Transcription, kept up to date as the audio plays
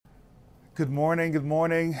Good morning. Good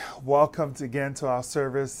morning. Welcome again to our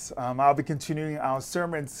service. I'll be continuing our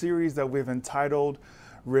sermon series that we've entitled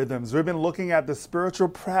Rhythms. We've been looking at the spiritual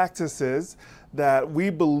practices that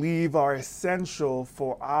we believe are essential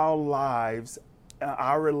for our lives,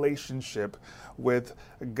 our relationship with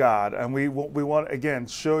God. And we want, again,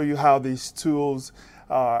 show you how these tools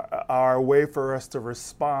are a way for us to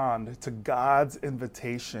respond to God's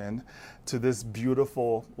invitation to this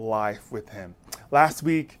beautiful life with Him. Last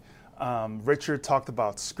week, Richard talked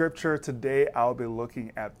about scripture. Today, I'll be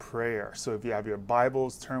looking at prayer. So if you have your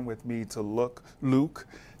Bibles, turn with me to Luke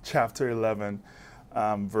chapter 11,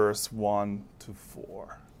 verse 1 to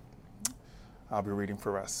 4. I'll be reading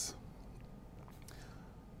for us.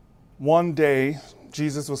 One day,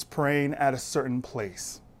 Jesus was praying at a certain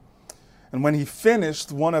place. And when he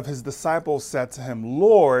finished, one of his disciples said to him,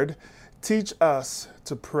 "Lord, teach us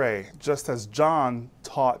to pray, just as John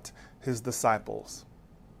taught his disciples."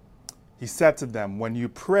 He said to them, "When you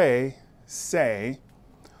pray, say,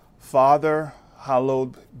 'Father,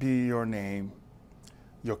 hallowed be your name.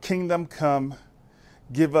 Your kingdom come.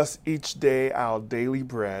 Give us each day our daily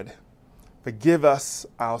bread. Forgive us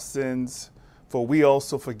our sins, for we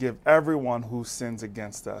also forgive everyone who sins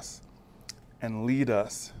against us. And lead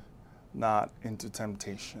us not into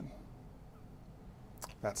temptation.'"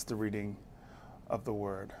 That's the reading of the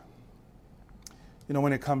word. You know,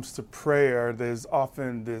 when it comes to prayer, there's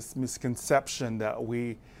often this misconception that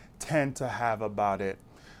we tend to have about it.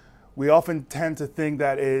 We often tend to think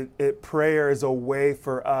that prayer is a way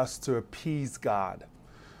for us to appease God.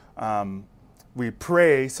 We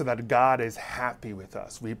pray so that God is happy with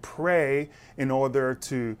us. We pray in order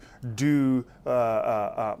to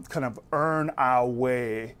kind of earn our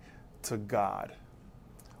way to God.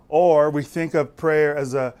 Or we think of prayer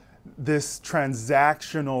as this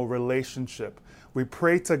transactional relationship. We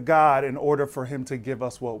pray to God in order for Him to give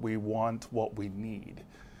us what we want, what we need.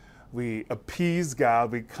 We appease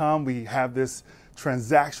God. We have this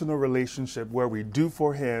transactional relationship where we do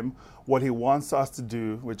for Him what He wants us to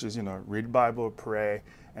do, which is, read the Bible, pray,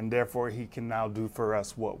 and therefore He can now do for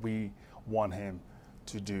us what we want Him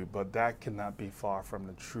to do. But that cannot be far from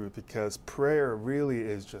the truth, because prayer really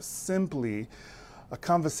is just simply a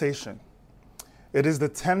conversation. It is the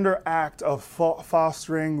tender act of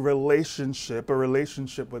fostering a relationship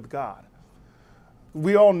with God.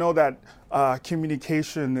 We all know that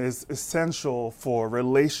communication is essential for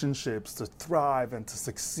relationships to thrive and to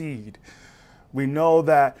succeed. We know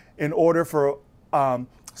that in order for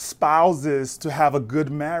spouses to have a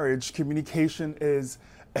good marriage, communication is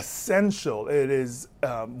essential. It is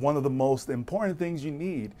one of the most important things you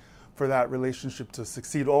need for that relationship to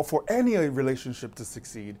succeed, or for any relationship to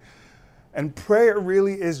succeed. And prayer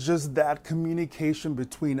really is just that communication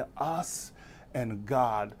between us and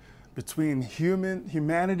God, between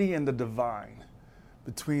humanity and the divine,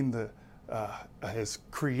 between His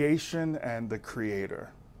creation and the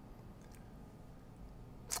Creator.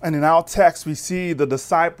 And in our text, we see the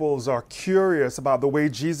disciples are curious about the way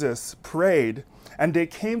Jesus prayed, and they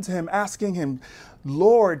came to Him asking Him,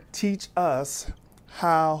 "Lord, teach us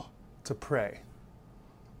how to pray."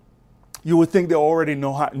 You would think they already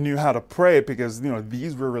knew how to pray, because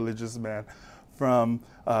these were religious men from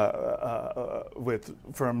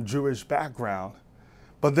Jewish background.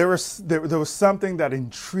 But there was something that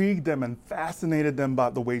intrigued them and fascinated them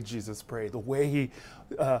about the way Jesus prayed, the way He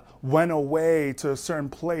went away to a certain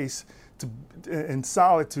place in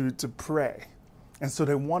solitude to pray. And so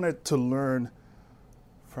they wanted to learn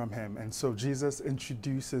from Him. And so Jesus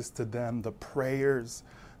introduces to them the prayer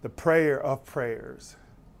of prayers.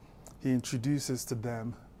 He introduces to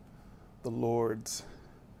them the Lord's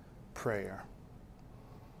Prayer.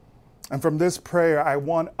 And from this prayer, I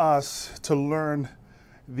want us to learn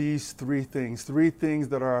these three things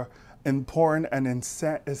that are important and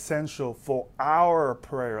essential for our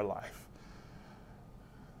prayer life.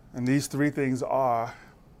 And these three things are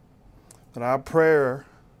that our prayer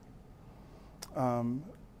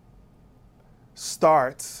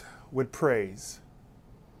starts with praise.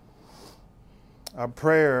 Our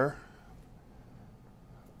prayer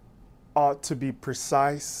ought to be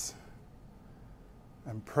precise,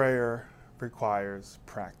 and prayer requires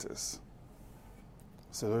practice.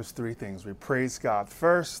 So those three things: we praise God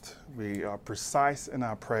first, we are precise in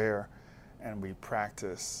our prayer, and we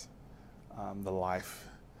practice the life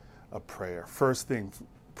of prayer. First thing,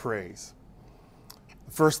 praise.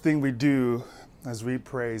 The first thing we do as we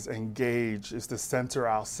praise, engage, is to center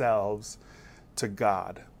ourselves to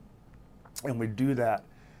God. And we do that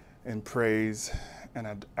in praise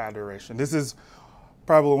and adoration. This is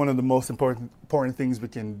probably one of the most important things we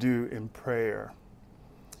can do in prayer.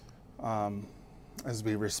 as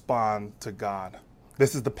we respond to God.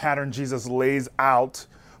 This is the pattern Jesus lays out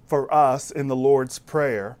for us in the Lord's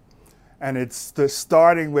Prayer. And it's the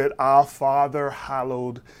starting with, Our Father,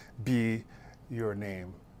 hallowed be your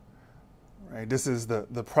name. Right? This is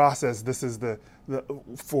the process. This is the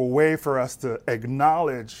way for us to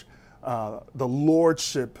acknowledge the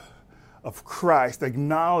lordship of Christ,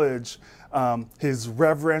 acknowledge his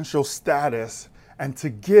reverential status, and to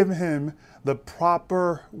give him the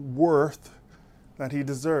proper worth that he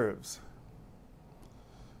deserves.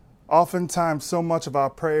 Oftentimes, so much of our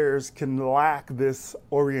prayers can lack this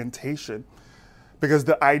orientation because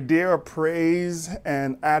the idea of praise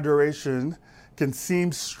and adoration can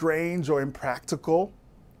seem strange or impractical.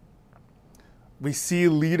 We see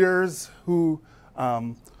leaders who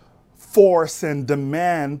force and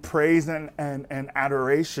demand praise and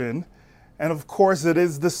adoration, and of course it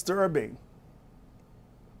is disturbing.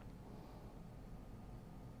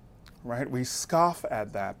 Right? We scoff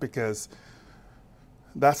at that because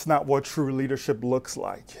that's not what true leadership looks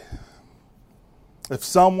like. If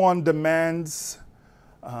someone demands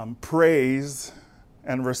praise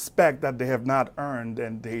and respect that they have not earned,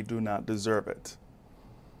 then they do not deserve it.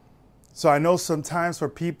 So I know sometimes for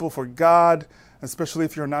people, for God, especially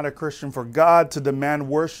if you're not a Christian, for God to demand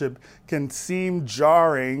worship can seem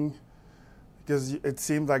jarring because it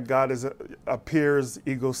seems like God appears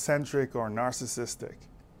egocentric or narcissistic.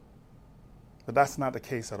 But that's not the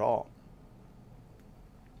case at all.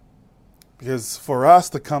 Because for us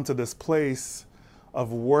to come to this place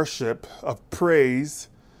of worship, of praise,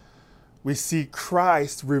 we see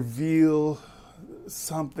Christ reveal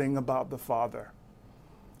something about the Father.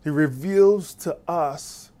 He reveals to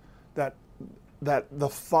us that the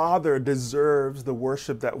Father deserves the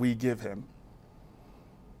worship that we give him.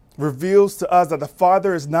 Reveals to us that the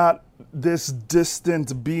Father is not this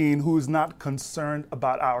distant being who is not concerned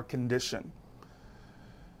about our condition.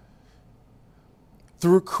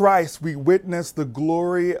 Through Christ, we witness the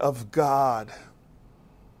glory of God.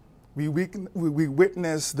 We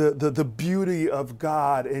witness the beauty of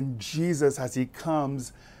God in Jesus as he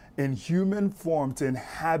comes in human form to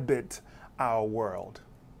inhabit our world.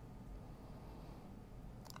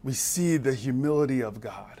 We see the humility of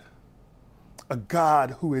God, a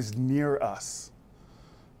God who is near us.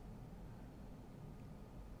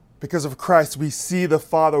 Because of Christ, we see the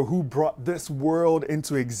Father who brought this world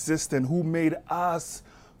into existence, who made us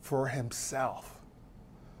for himself.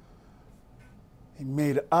 He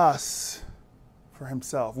made us for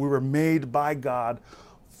himself. We were made by God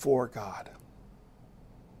for God.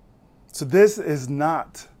 So this is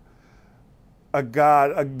not a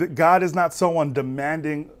God. God is not someone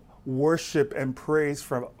demanding worship and praise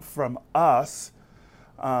from us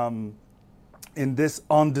in this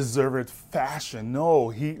undeserved fashion. No,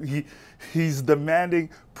 he's demanding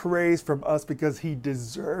praise from us because he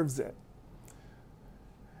deserves it.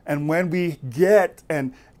 And when we get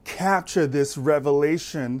and capture this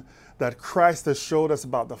revelation that Christ has showed us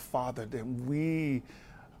about the Father, then we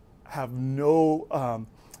have no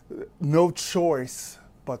choice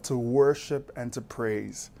but to worship and to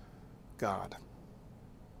praise God.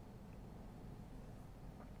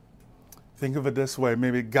 Think of it this way,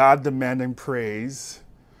 maybe God demanding praise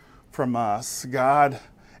from us, God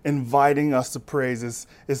inviting us to praise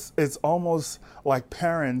is almost like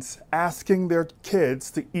parents asking their kids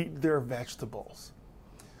to eat their vegetables.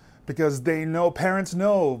 Because parents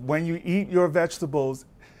know when you eat your vegetables,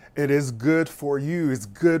 it is good for you, it's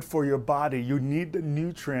good for your body. You need the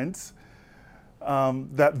nutrients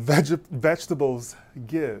that vegetables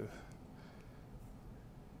give.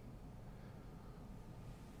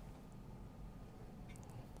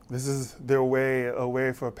 This is a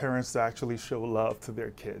way for parents to actually show love to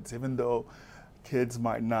their kids, even though kids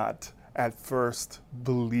might not at first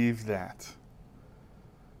believe that.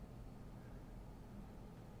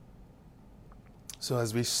 So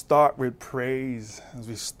as we start with praise, as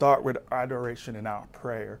we start with adoration in our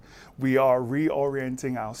prayer, we are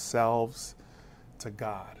reorienting ourselves to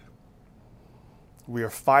God. We are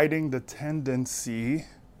fighting the tendency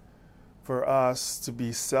for us to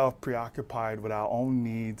be self-preoccupied with our own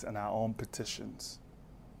needs and our own petitions.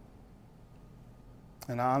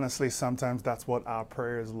 And honestly, sometimes that's what our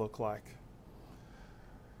prayers look like.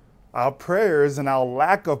 Our prayers and our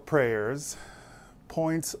lack of prayers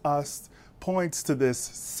points to this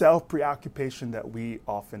self-preoccupation that we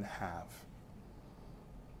often have.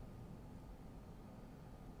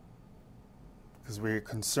 Because we're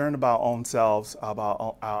concerned about our own selves,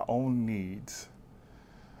 about our own needs.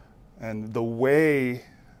 And the way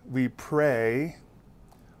we pray,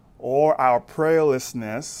 or our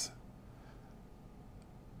prayerlessness,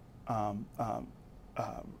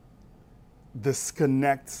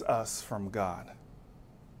 disconnects us from God.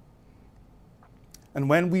 And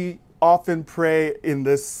when we often pray in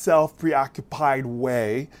this self-preoccupied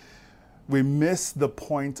way, we miss the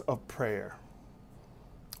point of prayer,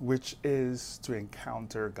 which is to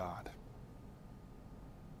encounter God.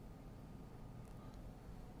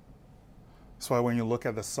 That's why when you look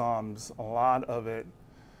at the Psalms, a lot of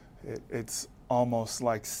it's almost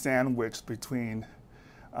like sandwiched between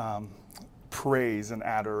praise and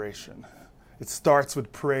adoration. It starts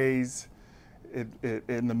with praise.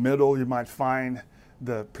 In the middle, you might find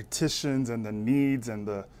the petitions and the needs and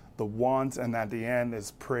the wants, and at the end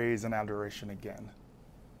is praise and adoration again.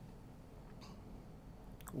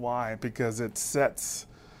 Why? Because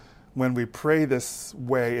when we pray this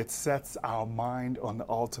way, it sets our mind on the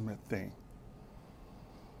ultimate thing.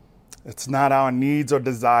 It's not our needs or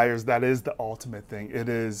desires that is the ultimate thing. It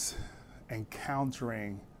is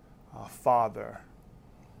encountering our Father,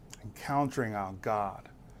 encountering our God,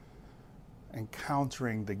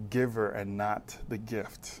 encountering the giver and not the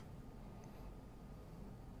gift.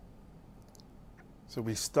 So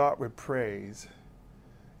we start with praise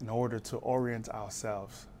in order to orient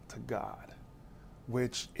ourselves to God,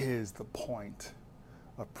 which is the point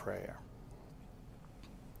of prayer.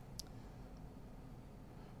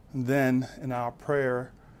 And then in our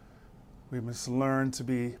prayer, we must learn to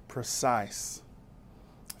be precise.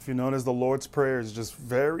 If you notice, the Lord's Prayer is just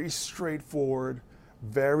very straightforward,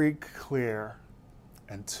 very clear,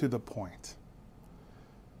 and to the point.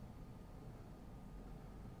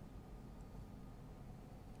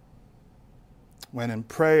 When in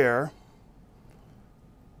prayer,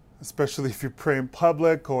 especially if you pray in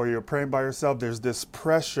public or you're praying by yourself, there's this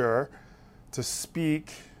pressure to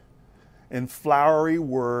speak in flowery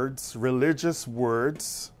words, religious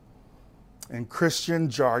words, in Christian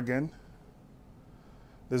jargon.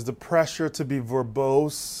 There's the pressure to be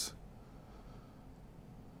verbose.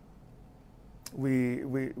 We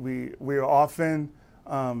are often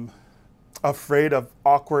afraid of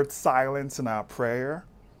awkward silence in our prayer.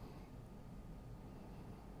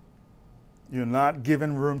 You're not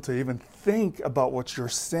given room to even think about what you're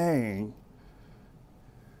saying.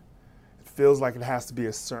 It feels like it has to be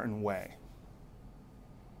a certain way.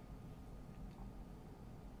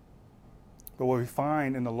 But what we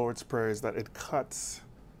find in the Lord's Prayer is that it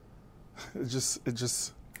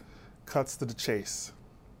just cuts to the chase.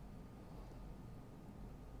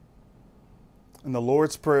 And the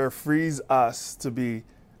Lord's Prayer frees us to be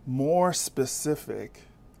more specific,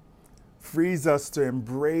 frees us to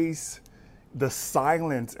embrace the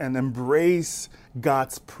silence and embrace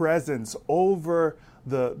God's presence over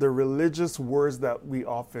the religious words that we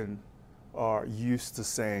often are used to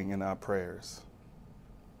saying in our prayers.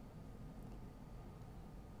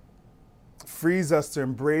 Frees us to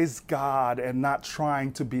embrace God and not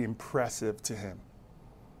trying to be impressive to Him.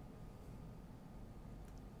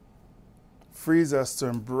 Frees us to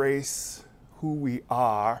embrace who we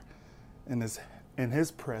are in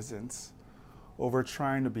His presence over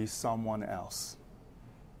trying to be someone else.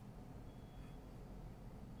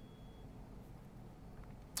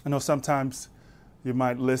 I know sometimes you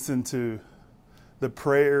might listen to the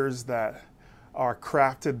prayers that are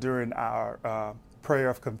crafted during our prayer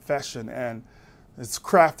of confession, and it's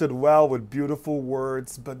crafted well with beautiful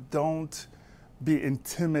words, but don't be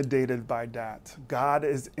intimidated by that. God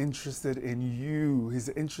is interested in you. He's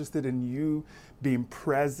interested in you being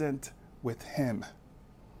present with Him.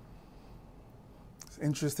 He's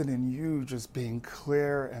interested in you just being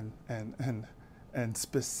clear and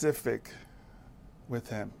specific with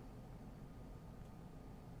Him.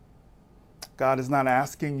 God is not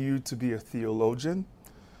asking you to be a theologian.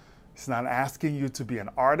 He's not asking you to be an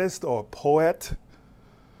artist or a poet.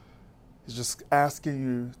 He's just asking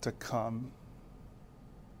you to come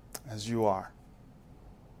as you are,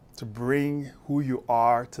 to bring who you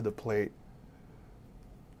are to the plate.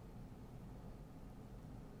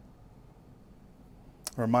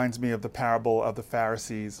 It reminds me of the parable of the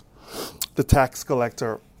Pharisees, the tax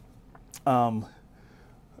collector,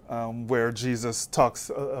 where Jesus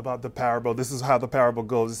talks about the parable. This is how the parable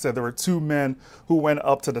goes. It said there were two men who went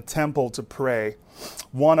up to the temple to pray,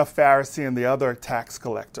 one a Pharisee and the other a tax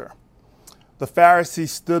collector. The Pharisee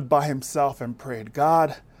stood by himself and prayed,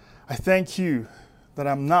 God, I thank you that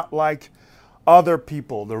I'm not like other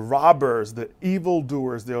people, the robbers, the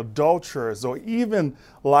evildoers, the adulterers, or even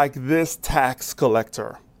like this tax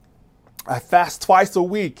collector. I fast twice a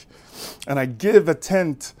week and I give a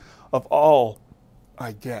tenth of all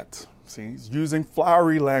I get. See, he's using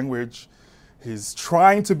flowery language. He's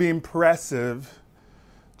trying to be impressive,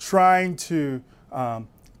 trying to kind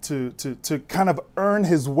of earn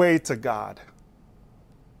his way to God.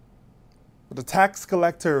 But the tax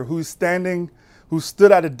collector who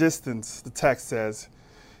stood at a distance, the text says,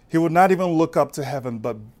 he would not even look up to heaven,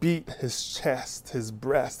 but beat his chest, his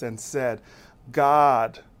breast, and said,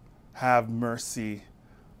 God, have mercy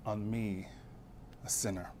on me, a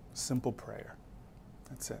sinner. Simple prayer.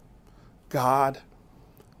 That's it. God,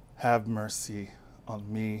 have mercy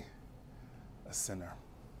on me, a sinner.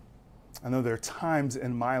 I know there are times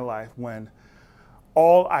in my life when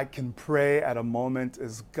all I can pray at a moment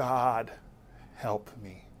is, God, help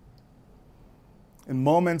me. In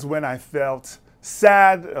moments when I felt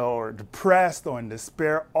sad or depressed or in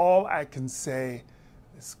despair, all I can say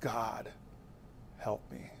is, God, help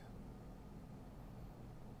me.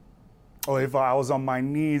 Or if I was on my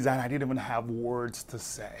knees and I didn't even have words to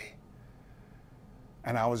say,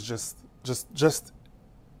 and I was just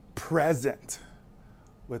present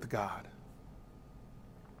with God.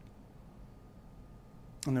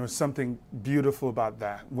 And there was something beautiful about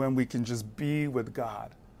that, when we can just be with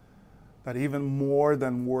God, that even more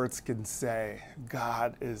than words can say,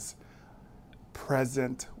 God is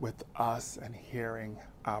present with us and hearing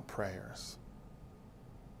our prayers.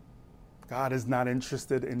 God is not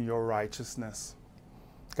interested in your righteousness.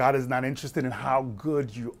 God is not interested in how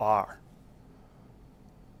good you are.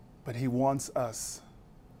 But he wants us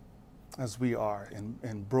as we are,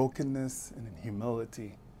 in brokenness and in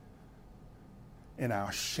humility, in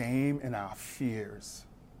our shame, in our fears,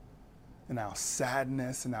 in our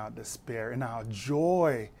sadness, in our despair, in our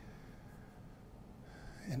joy,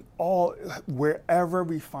 in all, wherever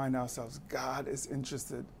we find ourselves, God is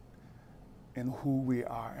interested in who we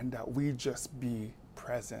are, and that we just be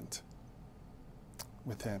present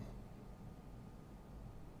with him.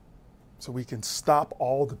 So we can stop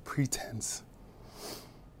all the pretense.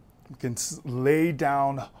 We can lay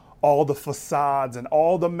down all the facades and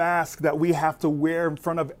all the masks that we have to wear in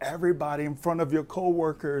front of everybody, in front of your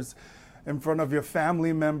coworkers, in front of your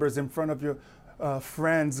family members, in front of your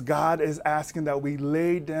friends. God is asking that we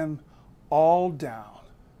lay them all down.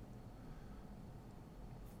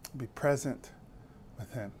 Be present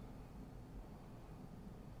with him.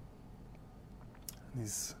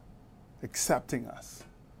 He's accepting us.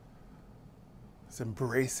 He's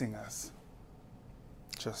embracing us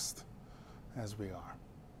just as we are.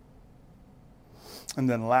 And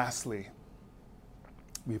then lastly,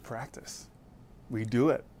 we practice. We do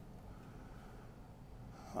it.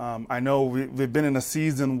 I know we've been in a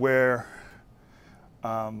season where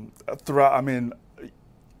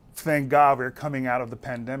thank God we're coming out of the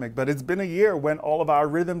pandemic, but it's been a year when all of our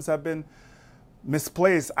rhythms have been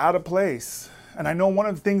misplaced, out of place. And I know one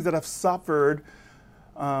of the things that I've suffered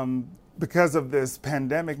because of this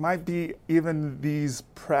pandemic might be even these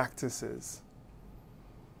practices.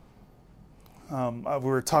 We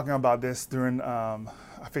were talking about this during, I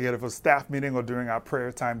forget if it was staff meeting or during our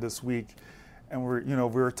prayer time this week. And we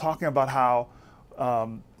were talking about how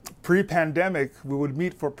pre-pandemic, we would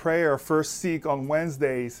meet for prayer, First Seek, on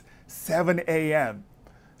Wednesdays, 7 a.m.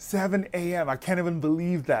 7 a.m. I can't even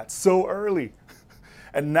believe that. So early.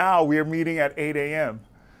 And now we are meeting at 8 a.m.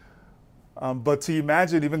 But to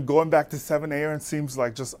imagine even going back to 7 a.m. seems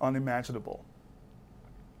like just unimaginable.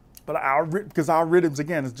 But because our rhythms,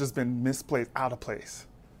 again, has just been misplaced, out of place.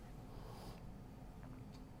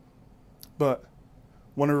 But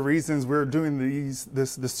one of the reasons we're doing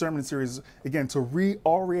this sermon series, again, to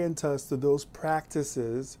reorient us to those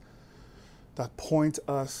practices that point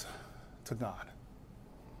us to God.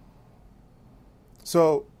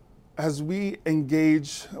 So as we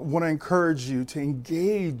engage, I want to encourage you to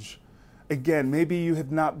engage. Again, maybe you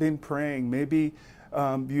have not been praying. Maybe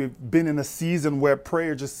you've been in a season where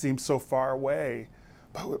prayer just seems so far away.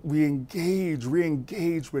 But we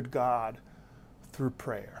re-engage with God through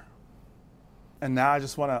prayer. And now I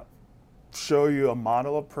just want to show you a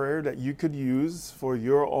model of prayer that you could use for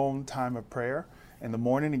your own time of prayer in the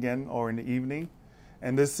morning again or in the evening.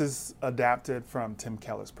 And this is adapted from Tim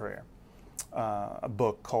Keller's prayer, a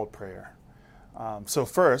book called Prayer. So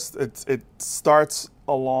first, it starts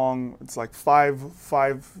along, it's like five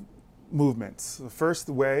movements. The first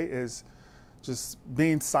way is just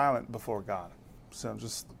being silent before God. So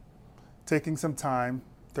just taking some time,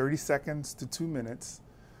 30 seconds to 2 minutes,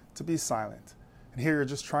 to be silent. And here you're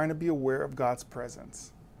just trying to be aware of God's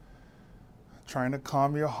presence. Trying to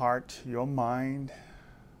calm your heart, your mind,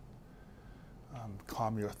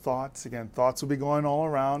 calm your thoughts. Again, thoughts will be going all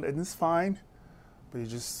around, and it's fine. But you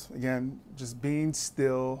just being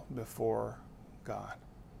still before God.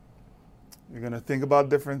 You're going to think about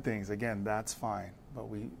different things. Again, that's fine. But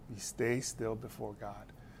we stay still before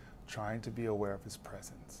God, trying to be aware of his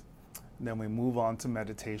presence. And then we move on to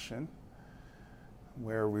meditation.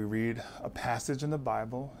 where we read a passage in the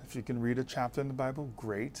Bible. If you can read a chapter in the Bible,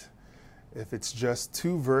 great. If it's just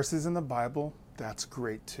 2 verses in the Bible, that's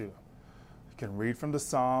great too. You can read from the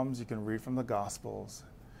Psalms, you can read from the Gospels,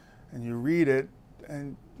 and you read it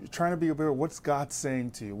and you're trying to be aware of what's God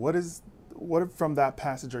saying to you. What from that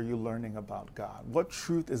passage are you learning about God? What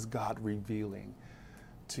truth is God revealing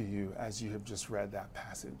to you as you have just read that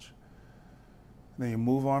passage? And then you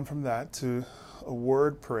move on from that to a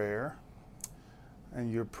word prayer,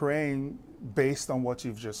 and you're praying based on what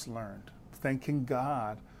you've just learned, thanking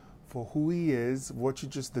God for who He is,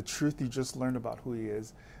 the truth you just learned about who He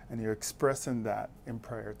is, and you're expressing that in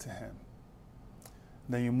prayer to Him.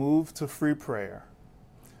 Then you move to free prayer.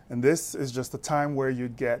 And this is just a time where you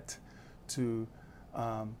get to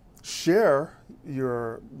share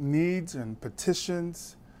your needs and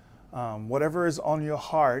petitions, whatever is on your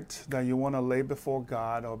heart that you want to lay before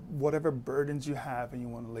God, or whatever burdens you have and you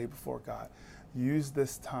want to lay before God. Use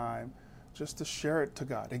this time just to share it to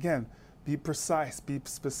God. Again, be precise, be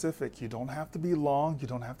specific. You don't have to be long, you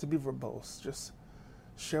don't have to be verbose. Just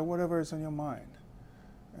share whatever is on your mind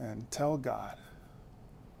and tell God.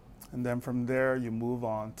 And then from there, you move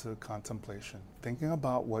on to contemplation, thinking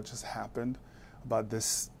about what just happened, about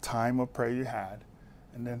this time of prayer you had,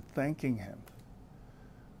 and then thanking Him.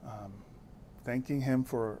 Thanking Him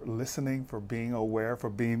for listening, for being aware, for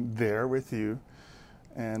being there with you.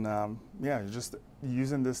 And you're just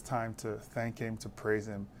using this time to thank Him, to praise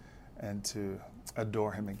Him, and to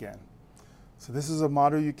adore Him again. So this is a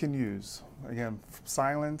model you can use. Again, from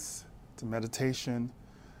silence to meditation,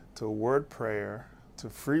 to a word prayer, to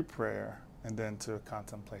free prayer, and then to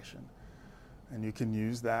contemplation. And you can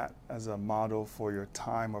use that as a model for your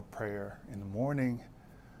time of prayer in the morning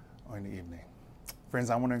or in the evening. Friends,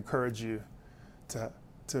 I want to encourage you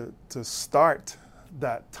to start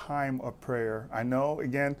that time of prayer. I know,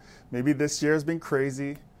 again, maybe this year has been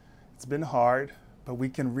crazy. It's been hard, but we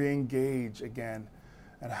can re-engage again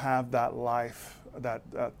and have that life, that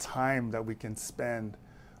time that we can spend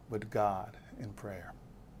with God in prayer.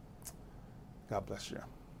 God bless you.